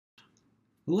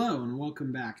Hello and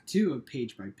welcome back to a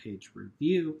page-by-page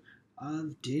review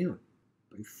of Dune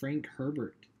by Frank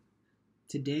Herbert.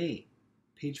 Today,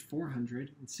 page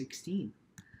 416.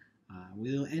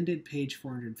 We'll ended page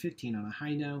 415 on a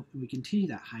high note, and we continue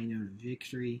that high note of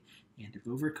victory and of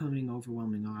overcoming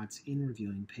overwhelming odds in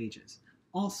reviewing pages.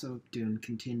 Also, Dune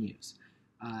continues.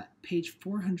 Page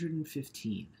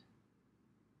 415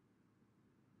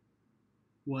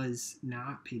 was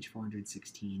not page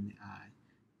 416.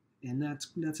 And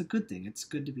that's a good thing. It's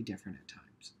good to be different at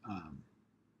times.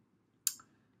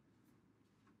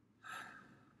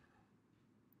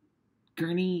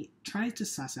 Gurney tries to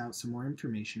suss out some more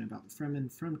information about the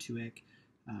Fremen from Tuick,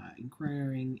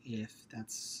 inquiring if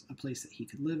that's a place that he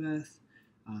could live with.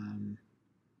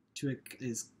 Tuick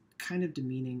is kind of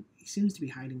demeaning. He seems to be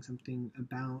hiding something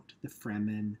about the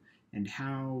Fremen and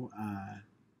how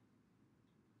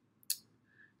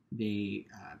they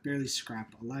barely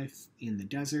scrap a life in the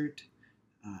desert.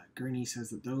 Gurney says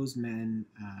that those men,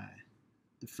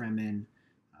 the Fremen,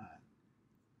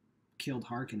 killed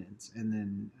Harkonnens, and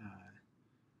then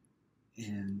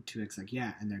and Tuick's like,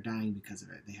 yeah, and they're dying because of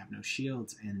it. They have no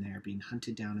shields, and they're being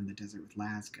hunted down in the desert with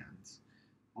las guns.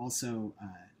 Also,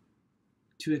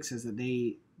 Tuick says that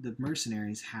the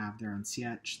mercenaries have their own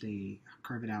sietch. They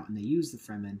carve it out, and they use the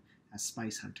Fremen as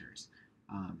spice hunters.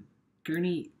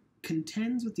 Gurney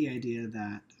contends with the idea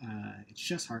that it's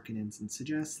just Harkonnens and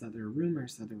suggests that there are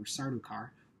rumors that there were Sardaukar,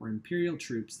 or Imperial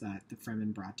troops that the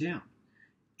Fremen brought down.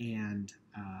 And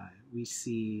we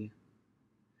see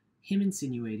him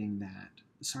insinuating that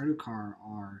the Sardaukar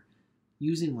are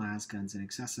using las guns in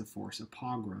excessive force, a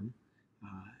pogrom,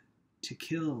 to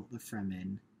kill the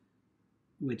Fremen,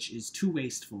 which is too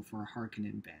wasteful for a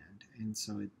Harkonnen band. And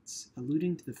so it's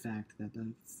alluding to the fact that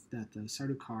the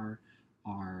Sardaukar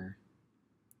are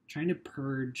trying to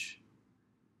purge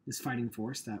this fighting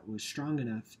force that was strong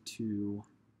enough to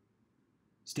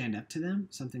stand up to them,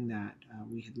 something that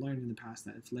we had learned in the past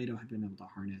that if Leto had been able to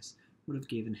harness, would have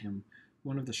given him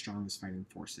one of the strongest fighting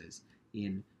forces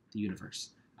in the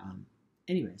universe.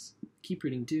 Anyways, keep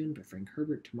reading Dune by Frank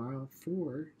Herbert tomorrow,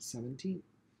 4/17.